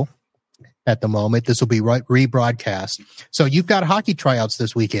people at the moment. This will be rebroadcast. So you've got hockey tryouts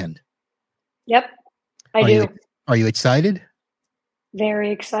this weekend. Yep, I do. Are you excited?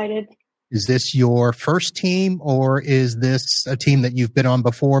 Very excited. Is this your first team, or is this a team that you've been on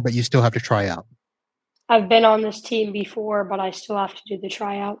before, but you still have to try out? I've been on this team before, but I still have to do the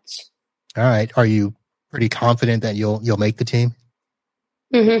tryouts. All right. Are you pretty confident that you'll make the team?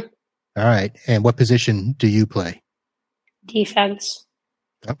 Mm-hmm. All right. And what position do you play? Defense.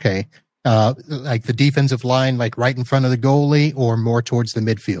 Okay. Like the defensive line, like right in front of the goalie, or more towards the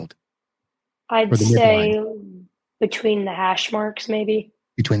midfield? I'd say between the hash marks, maybe.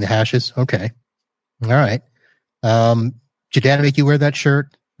 Between the hashes? Okay. All right. Did your dad make you wear that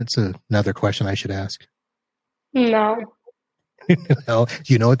shirt? That's another question I should ask. No. No.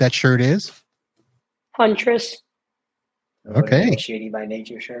 Do you know what that shirt is? Huntress. Okay. Shady by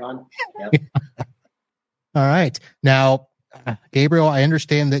nature shirt on. Yep. All right. Now, Gabriel, I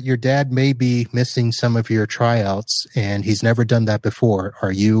understand that your dad may be missing some of your tryouts, and he's never done that before.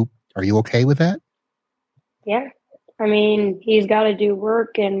 Are you okay with that? Yeah. I mean, he's got to do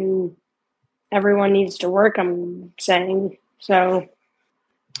work, and everyone needs to work, I'm saying. So.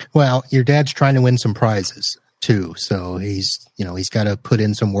 Well, your dad's trying to win some prizes too. So he's got to put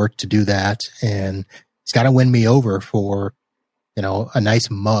in some work to do that, and he's got to win me over for, a nice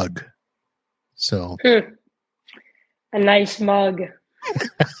mug. So. A nice mug.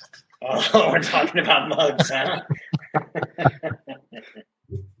 Oh, we're talking about mugs, huh?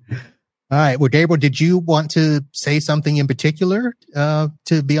 All right. Well, Gabriel, did you want to say something in particular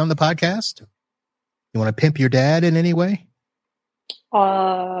to be on the podcast? You want to pimp your dad in any way?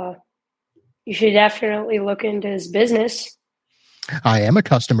 You should definitely look into his business. I am a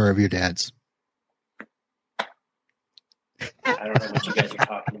customer of your dad's. I don't know what you guys are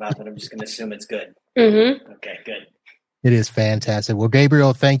talking about, but I'm just going to assume it's good. Mm-hmm. Okay, good. It is fantastic. Well,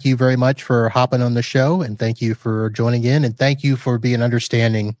 Gabriel, thank you very much for hopping on the show, and thank you for joining in, and thank you for being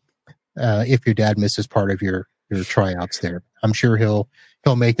understanding if your dad misses part of your tryouts there. I'm sure he'll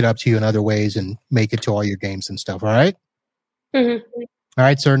make it up to you in other ways and make it to all your games and stuff. All right? Mm-hmm. All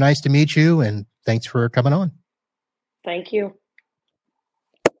right, sir. Nice to meet you, and thanks for coming on. Thank you.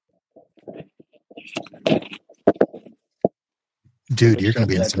 Dude, you're going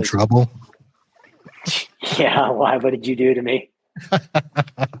to be in some trouble. Yeah, why? What did you do to me?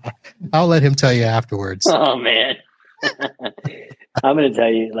 I'll let him tell you afterwards. Oh, man. I'm going to tell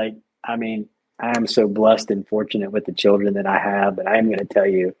you, I am so blessed and fortunate with the children that I have, but I'm going to tell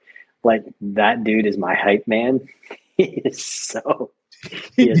you, that dude is my hype man. He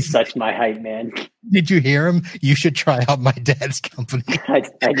is such my hype man. Did you hear him? You should try out my dad's company. I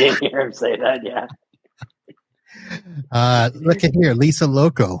did hear him say that, yeah. Look at here, Lisa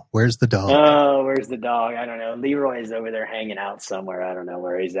Loco. Where's the dog? Oh, where's the dog? I don't know. Leroy is over there hanging out somewhere. I don't know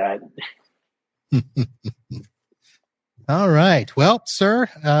where he's at. All right. Well, sir,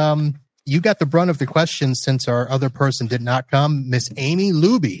 you got the brunt of the questions since our other person did not come. Miss Amy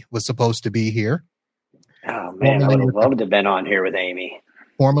Luby was supposed to be here. Oh, man, I would have loved to have been on here with Amy.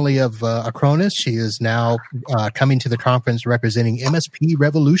 Formerly of Acronis, she is now coming to the conference representing MSP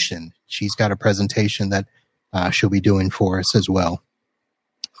Revolution. She's got a presentation that she'll be doing for us as well.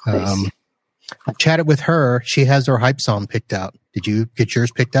 Nice. I chatted with her. She has her hype song picked out. Did you get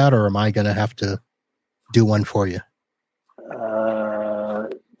yours picked out, or am I going to have to do one for you?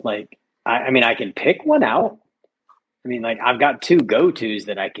 I can pick one out. I've got two go-tos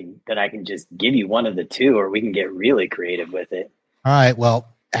that I can just give you one of the two, or we can get really creative with it. All right. Well,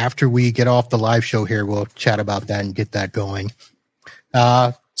 after we get off the live show here, we'll chat about that and get that going.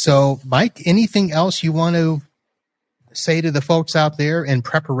 So, Mike, anything else you want to say to the folks out there in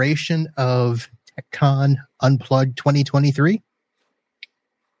preparation of Techcon Unplugged 2023?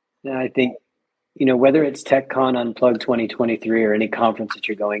 Yeah, I think, whether it's Techcon Unplugged 2023 or any conference that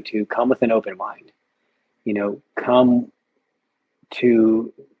you're going to, come with an open mind. Come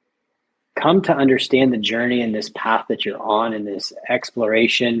to come to understand the journey and this path that you're on and this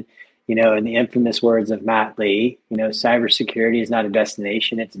exploration, in the infamous words of Matt Lee, cybersecurity is not a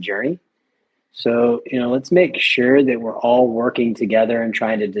destination, it's a journey. So, let's make sure that we're all working together and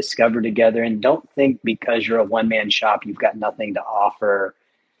trying to discover together. And don't think because you're a one-man shop, you've got nothing to offer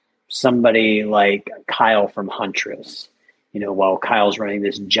somebody like Kyle from Huntress. While Kyle's running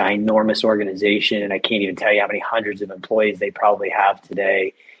this ginormous organization, and I can't even tell you how many hundreds of employees they probably have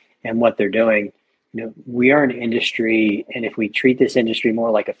today and what they're doing. We are an industry, and if we treat this industry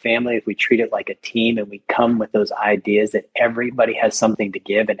more like a family, if we treat it like a team, and we come with those ideas that everybody has something to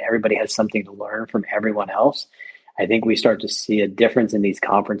give and everybody has something to learn from everyone else, I think we start to see a difference in these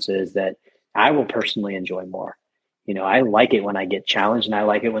conferences that I will personally enjoy more. I like it when I get challenged, and I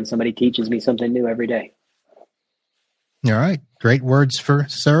like it when somebody teaches me something new every day. All right. Great words,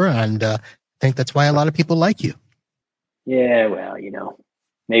 sir. And I think that's why a lot of people like you. Yeah, well,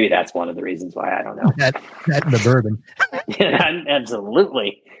 maybe that's one of the reasons why. I don't know. That and the bourbon. Yeah,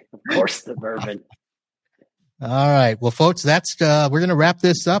 absolutely. Of course, the bourbon. All right. Well, folks, we're going to wrap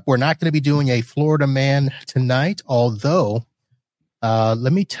this up. We're not going to be doing a Florida man tonight, although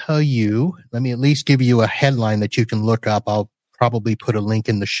let me at least give you a headline that you can look up. I'll probably put a link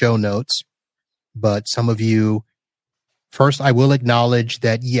in the show notes. But some of you, first, I will acknowledge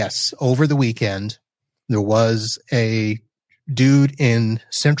that, yes, over the weekend, there was a dude in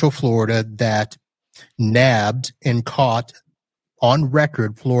Central Florida that nabbed and caught on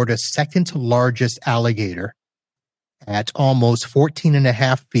record Florida's second largest alligator at almost 14 and a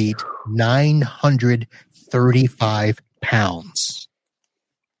half feet, 935 pounds.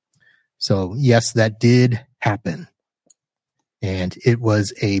 So yes, that did happen, and it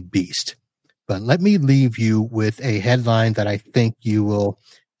was a beast. But let me leave you with a headline that I think you will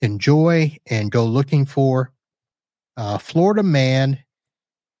enjoy and go looking for. Florida man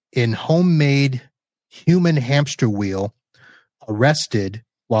in homemade human hamster wheel arrested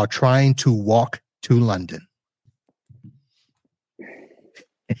while trying to walk to London.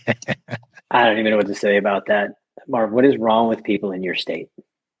 I don't even know what to say about that. Marv, what is wrong with people in your state?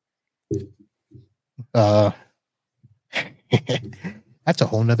 That's a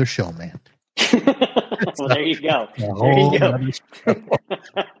whole nother show, man. Well, there you go. There you go.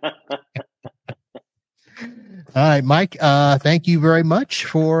 All right, Mike, thank you very much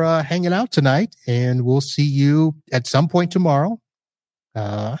for hanging out tonight, and we'll see you at some point tomorrow.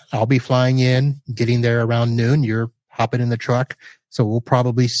 I'll be flying in, getting there around noon. You're hopping in the truck, so we'll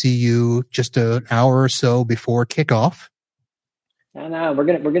probably see you just an hour or so before kickoff. No, we're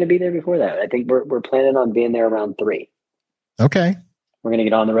gonna be there before that. I think we're planning on being there around 3. Okay. We're gonna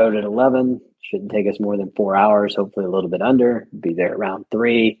get on the road at 11. Shouldn't take us more than 4 hours. Hopefully, a little bit under. Be there around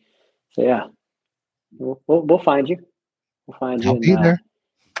 3. So yeah. We'll find you. We'll find you. I'll be there.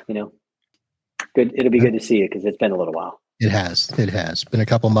 Good. It'll be good to see you because it's been a little while. It has been a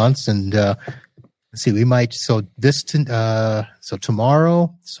couple months, and let's see. We might so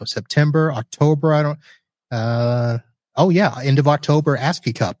tomorrow. So September, October. End of October.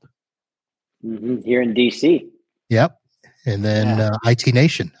 ASCII Cup here in DC. Yep, and then IT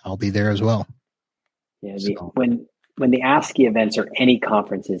Nation. I'll be there as well. Yeah. When the ASCII events or any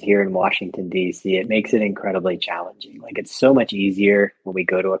conferences here in Washington, D.C., it makes it incredibly challenging. Like, it's so much easier when we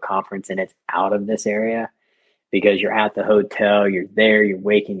go to a conference and it's out of this area because you're at the hotel, you're there, you're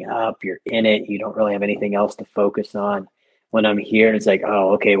waking up, you're in it, you don't really have anything else to focus on. When I'm here, it's like,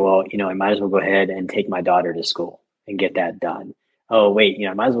 oh, okay, well, I might as well go ahead and take my daughter to school and get that done. Oh, wait,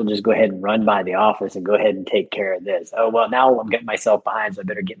 I might as well just go ahead and run by the office and go ahead and take care of this. Oh, well, now I'm getting myself behind, so I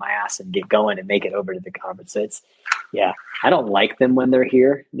better get my ass and get going and make it over to the conference. So I don't like them when they're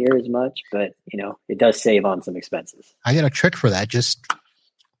here near as much, but, it does save on some expenses. I got a trick for that. Just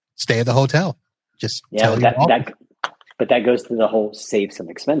stay at the hotel. But that goes to the whole save some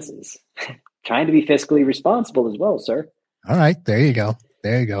expenses. Trying to be fiscally responsible as well, sir. All right. There you go.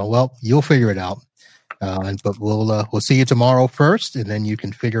 Well, you'll figure it out. But we'll see you tomorrow first, and then you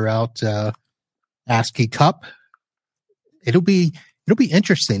can figure out ASCII Cup. It'll be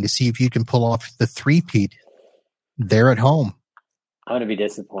interesting to see if you can pull off the three-peat there at home. I'm going to be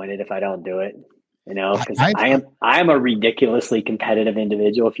disappointed if I don't do it, because I'm a ridiculously competitive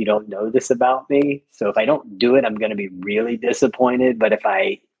individual. If you don't know this about me, so if I don't do it, I'm going to be really disappointed. But if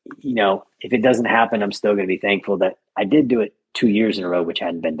if it doesn't happen, I'm still going to be thankful that I did do it 2 years in a row, which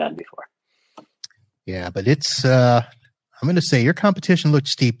hadn't been done before. Yeah, but it's I'm going to say your competition looked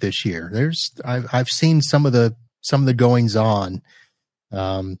steep this year. I've seen some of the goings on.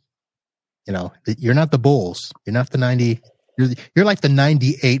 You're not the Bulls. You're not the 90. You're like the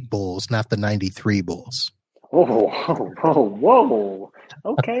 98 Bulls, not the 93 Bulls. Whoa.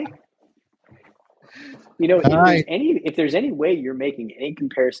 Okay. You know, if there's any way you're making any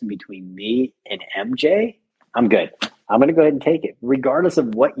comparison between me and MJ, I'm good. I'm going to go ahead and take it, regardless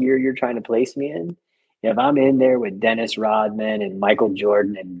of what year you're trying to place me in. If I'm in there with Dennis Rodman and Michael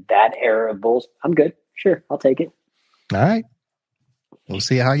Jordan and that era of Bulls, I'm good. Sure, I'll take it. All right. We'll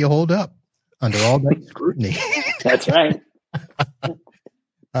see how you hold up under all that scrutiny. That's right. All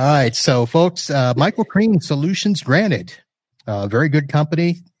right. So, folks, Michael Crean Solutions Granted. Very good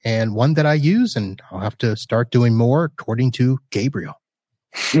company and one that I use, and I'll have to start doing more, according to Gabriel.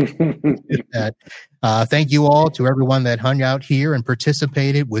 Thank you all to everyone that hung out here and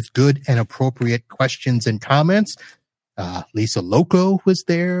participated with good and appropriate questions and comments. Lisa Loco was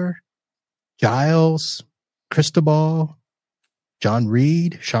there, Giles, Cristobal, John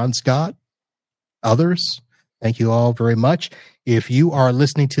Reed, Sean Scott, others. Thank you all very much. If you are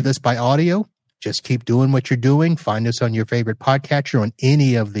listening to this by audio, just keep doing what you're doing. Find us on your favorite podcatcher on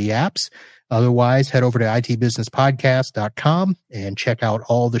any of the apps. Otherwise, head over to itbusinesspodcast.com and check out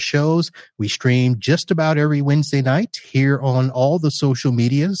all the shows. We stream just about every Wednesday night here on all the social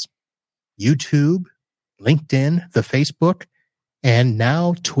medias, YouTube, LinkedIn, the Facebook, and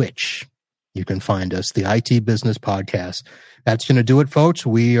now Twitch. You can find us, the IT Business Podcast. That's going to do it, folks.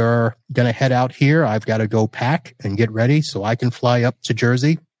 We are going to head out here. I've got to go pack and get ready so I can fly up to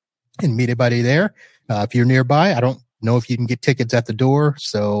Jersey and meet everybody there. If you're nearby, I don't know if you can get tickets at the door,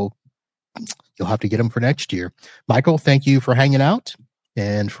 so you'll have to get them for next year. Michael, thank you for hanging out.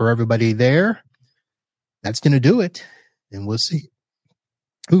 And for everybody there, that's going to do it. And we'll see.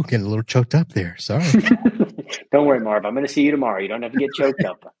 Ooh, getting a little choked up there. Sorry. Don't worry, Marv. I'm going to see you tomorrow. You don't have to get choked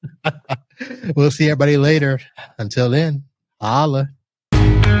up. We'll see everybody later. Until then, holla.